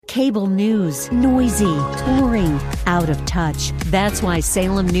Cable news, noisy, boring, out of touch. That's why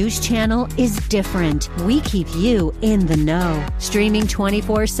Salem News Channel is different. We keep you in the know. Streaming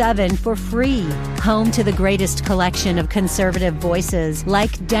 24/7 for free. Home to the greatest collection of conservative voices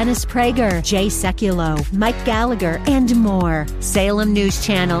like Dennis Prager, Jay Sekulow, Mike Gallagher, and more. Salem News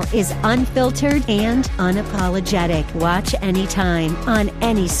Channel is unfiltered and unapologetic. Watch anytime, on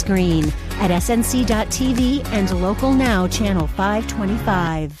any screen, at snc.tv and Local Now Channel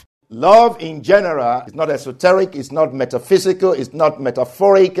 525. Love in general is not esoteric, it's not metaphysical, it's not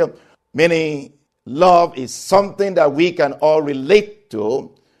metaphoric, meaning love is something that we can all relate to,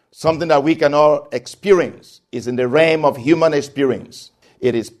 something that we can all experience. It's in the realm of human experience.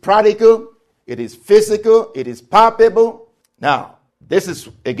 It is practical, it is physical, it is palpable. Now, this is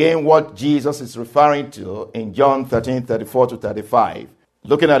again what Jesus is referring to in John 13:34-35.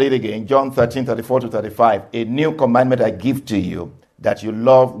 Looking at it again, John 13:34-35, a new commandment I give to you, that you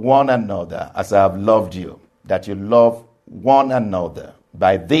love one another as I have loved you, that you love one another.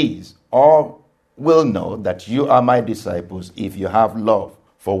 By these, all will know that you are my disciples if you have love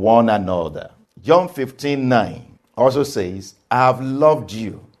for one another. John 15:9 also says, I have loved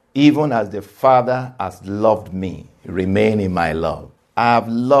you, even as the Father has loved me. Remain in my love. I have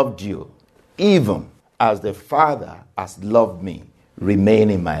loved you, even as the Father has loved me.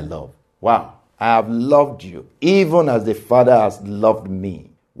 Remain in my love. Wow. I have loved you, even as the Father has loved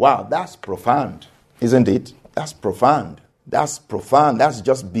me. Wow, that's profound, isn't it? That's profound. That's profound. That's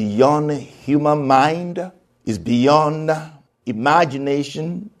just beyond human mind. It's beyond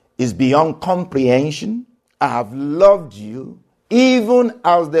imagination. It's beyond comprehension. I have loved you, even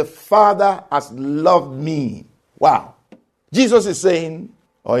as the Father has loved me. Wow. Jesus is saying,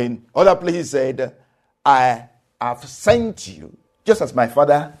 or in other places said, I have sent you, just as my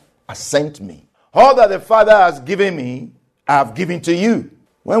Father has sent me. All that the Father has given me, I have given to you.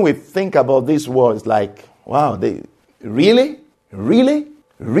 When we think about these words, like, wow, really?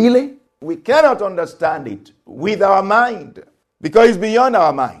 We cannot understand it with our mind, because it's beyond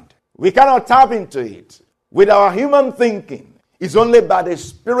our mind. We cannot tap into it with our human thinking. It's only by the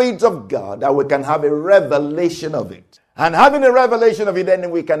Spirit of God that we can have a revelation of it. And having a revelation of it, then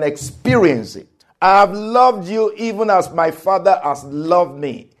we can experience it. I have loved you even as my Father has loved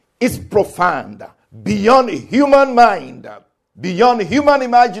me. It's profound, beyond human mind, beyond human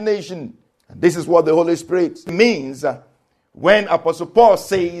imagination. And this is what the Holy Spirit means when Apostle Paul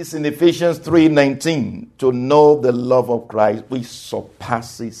says in Ephesians 3:19, to know the love of Christ which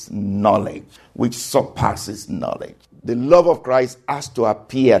surpasses knowledge. Which surpasses knowledge. The love of Christ has to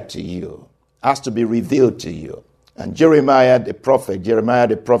appear to you, has to be revealed to you. And Jeremiah the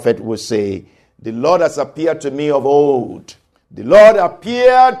prophet will say, the Lord has appeared to me of old. The Lord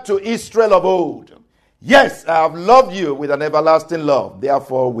appeared to Israel of old. Yes, I have loved you with an everlasting love.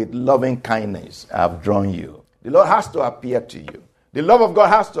 Therefore, with loving kindness, I have drawn you. The Lord has to appear to you. The love of God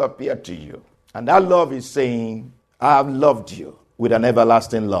has to appear to you. And that love is saying, I have loved you with an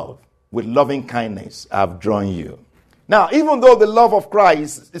everlasting love. With loving kindness, I have drawn you. Now, even though the love of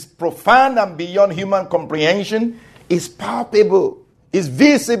Christ is profound and beyond human comprehension, it's palpable, it's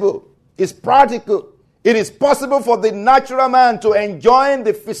visible, it's practical. It is possible for the natural man to enjoy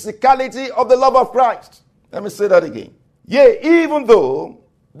the physicality of the love of Christ. Let me say that again. Yea, even though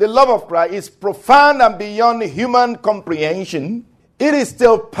the love of Christ is profound and beyond human comprehension, it is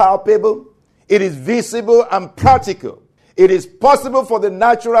still palpable, it is visible and practical. It is possible for the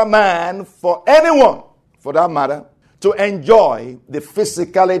natural man, for anyone, for that matter, to enjoy the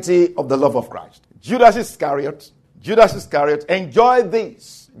physicality of the love of Christ. Judas Iscariot enjoyed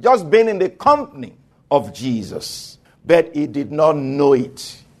this, just being in the company of Jesus. But he did not know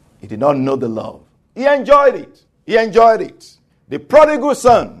it. He did not know the love. He enjoyed it. The prodigal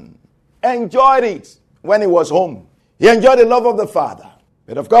son enjoyed it when he was home. He enjoyed the love of the Father.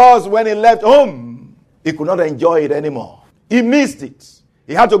 But of course, when he left home, he could not enjoy it anymore. He missed it.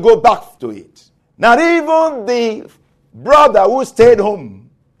 He had to go back to it. Not even the brother who stayed home,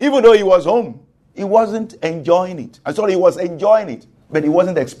 even though he was home, he wasn't enjoying it. I thought he was enjoying it, but he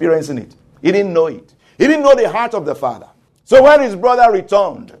wasn't experiencing it. He didn't know it. He didn't know the heart of the Father. So when his brother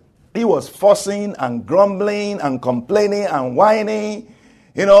returned, he was fussing and grumbling and complaining and whining,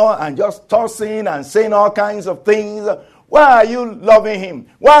 and just tossing and saying all kinds of things. Why are you loving him?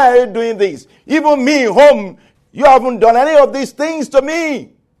 Why are you doing this? Even me, home, you haven't done any of these things to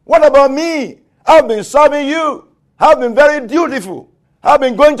me. What about me? I've been serving you. I've been very dutiful. I've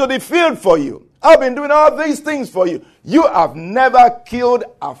been going to the field for you. I've been doing all these things for you. You have never killed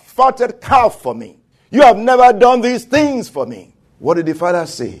a fatted calf for me. You have never done these things for me. What did the Father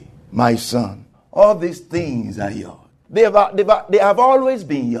say? My son, all these things are yours. They have always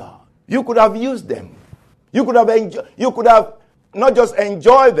been yours. You could have used them. You could have not just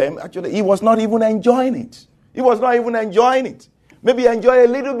enjoyed them. Actually, he was not even enjoying it. Maybe enjoy a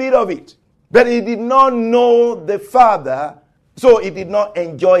little bit of it. But he did not know the Father, so he did not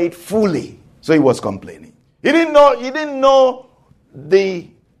enjoy it fully. So he was complaining. He didn't know the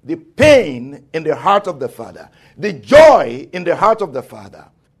pain in the heart of the Father, the joy in the heart of the Father.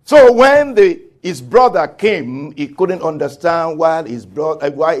 So when his brother came, he couldn't understand why his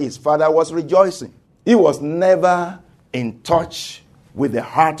father was rejoicing. He was never in touch with the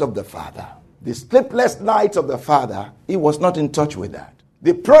heart of the Father. The sleepless nights of the Father, he was not in touch with that.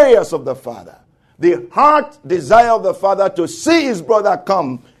 The prayers of the Father, the heart desire of the Father to see his brother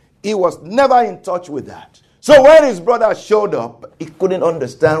come, he was never in touch with that. So when his brother showed up, he couldn't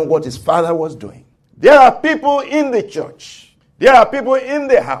understand what his father was doing. There are people in the church, there are people in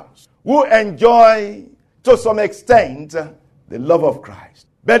the house who enjoy, to some extent, the love of Christ.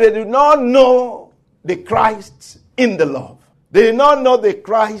 But they do not know the Christ in the love. They do not know the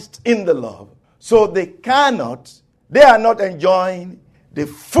Christ in the love. So they are not enjoying the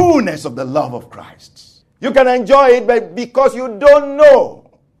fullness of the love of Christ. You can enjoy it, but because you don't know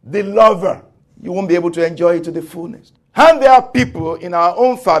the lover, you won't be able to enjoy it to the fullness. And there are people in our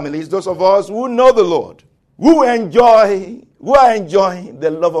own families, those of us who know the Lord, who are enjoying the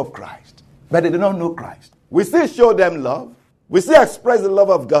love of Christ, but they do not know Christ. We still show them love. We still express the love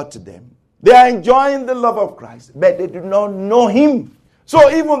of God to them. They are enjoying the love of Christ, but they do not know Him. So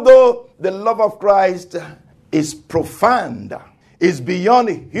even though the love of Christ is profound, is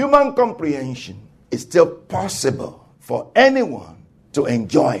beyond human comprehension, it's still possible for anyone to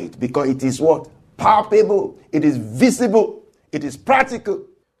enjoy it, because it is what? Palpable. It is visible. It is practical.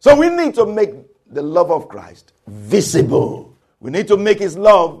 So we need to make the love of Christ visible. We need to make His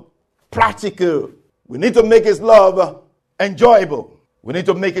love practical. We need to make His love enjoyable. We need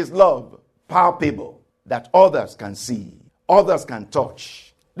to make His love palpable, that others can see, others can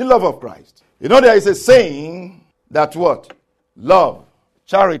touch. The love of Christ. You know, there is a saying that what? Love,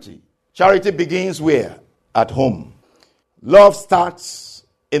 charity. Charity begins where? At home. Love starts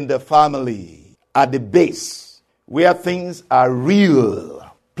in the family, at the base, where things are real,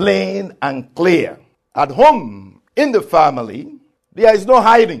 plain and clear. At home, in the family, there is no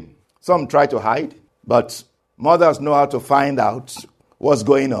hiding. Some try to hide, but mothers know how to find out what's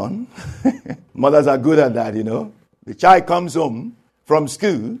going on. Mothers are good at that, you know. The child comes home from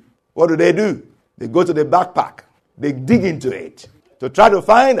school. What do? They go to the backpack. They dig into it to try to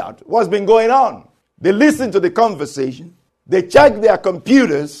find out what's been going on. They listen to the conversation. They check their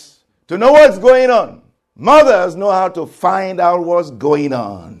computers to know what's going on. Mothers know how to find out what's going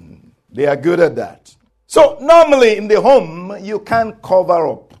on. They are good at that. So normally in the home, you can't cover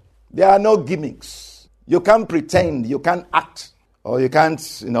up. There are no gimmicks. You can't pretend. You can't act. Or you can't,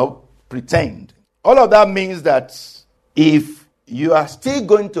 pretend. All of that means that if you are still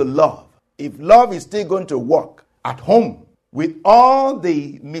going to love, if love is still going to work at home, with all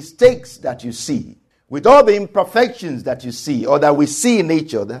the mistakes that you see, with all the imperfections that you see or that we see in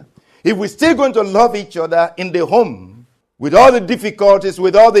each other, if we're still going to love each other in the home, with all the difficulties,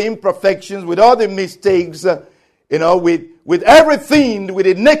 with all the imperfections, with all the mistakes, with everything, with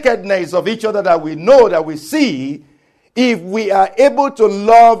the nakedness of each other that we know, that we see, if we are able to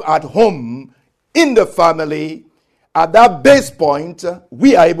love at home, in the family, at that base point,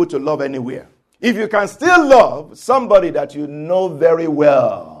 we are able to love anywhere. If you can still love somebody that you know very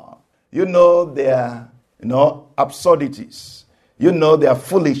well, you know their absurdities, you know their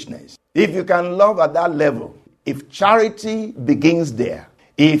foolishness. If you can love at that level, if charity begins there,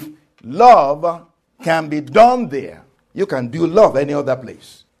 if love can be done there, you can do love any other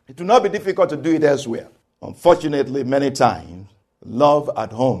place. It will not be difficult to do it elsewhere. Unfortunately, many times, love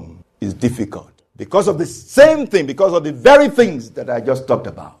at home is difficult. Because of the same thing, because of the very things that I just talked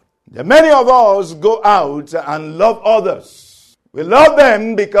about. Many of us go out and love others. We love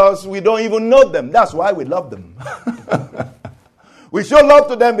them because we don't even know them. That's why we love them. We show love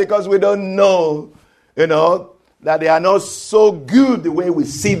to them because we don't know, that they are not so good the way we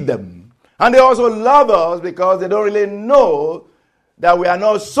see them. And they also love us because they don't really know that we are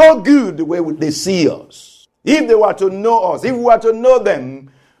not so good the way they see us. If they were to know us, if we were to know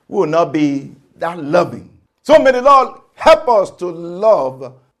them, we will not be that loving. So may the Lord help us to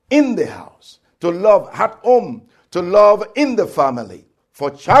love in the house, to love at home, to love in the family. For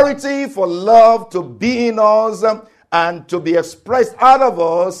charity, for love to be in us and to be expressed out of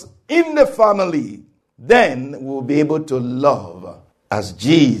us in the family, then we'll be able to love as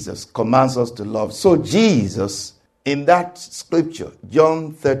Jesus commands us to love. So Jesus, in that scripture,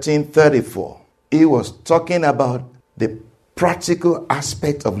 John 13:34, he was talking about the practical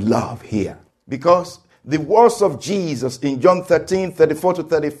aspect of love here. Because the words of Jesus in John 13, 34 to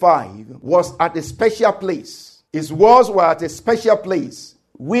 35 was at a special place. His words were at a special place.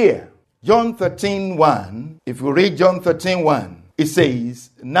 Where? John 13:1. If you read John 13:1, it says,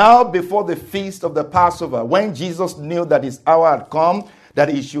 now before the feast of the Passover, when Jesus knew that his hour had come, that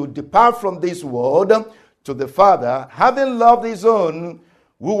he should depart from this world to the Father, having loved his own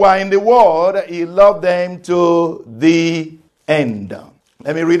who were in the world, he loved them to the end.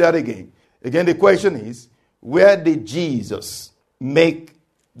 Let me read that again. Again, the question is, where did Jesus make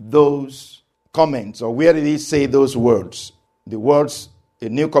those comments, or where did he say those words? The words, a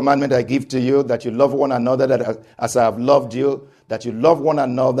new commandment I give to you, that you love one another, that as I have loved you, that you love one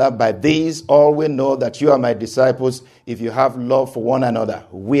another. By these all will know that you are my disciples, if you have love for one another.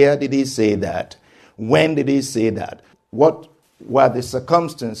 Where did he say that? When did he say that? What were the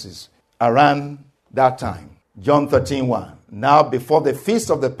circumstances around that time? John 13:1. Now before the feast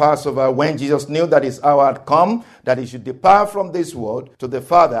of the Passover, when Jesus knew that his hour had come, that he should depart from this world to the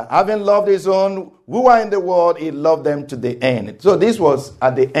Father, having loved his own who are in the world, he loved them to the end. So this was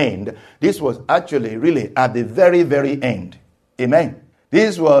at the end. This was actually really at the very, very end. Amen.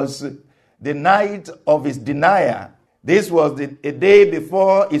 This was the night of his denial. This was a day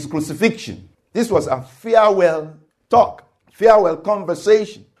before his crucifixion. This was a farewell talk, farewell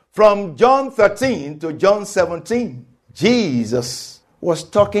conversation. From John 13 to John 17, Jesus was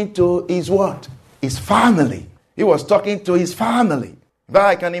talking to his what? His family. He was talking to his family. But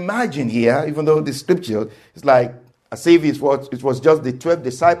I can imagine here, even though the scripture is like as if it was just the 12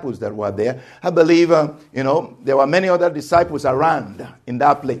 disciples that were there. I believe, there were many other disciples around in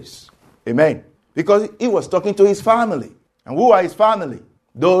that place. Amen. Because he was talking to his family. And who are his family?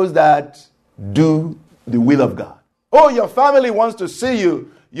 Those that do the will of God. Oh, your family wants to see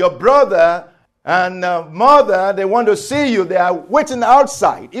you. Your brother and mother, they want to see you. They are waiting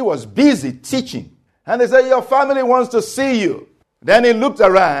outside. He was busy teaching. And they said, your family wants to see you. Then he looked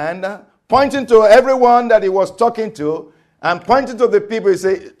around, pointing to everyone that he was talking to, and pointing to the people. He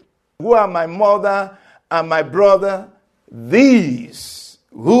said, who are my mother and my brother? These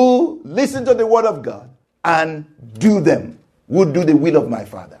who listen to the word of God and do them, who do the will of my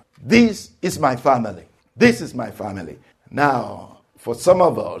Father. This is my family. This is my family. Now, for some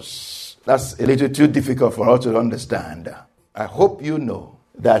of us, that's a little too difficult for us to understand. I hope you know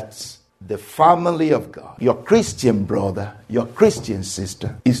that the family of God, your Christian brother, your Christian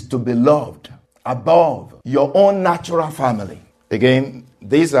sister, is to be loved above your own natural family. Again,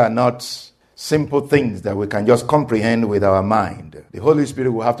 these are not simple things that we can just comprehend with our mind. The Holy Spirit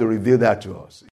will have to reveal that to us.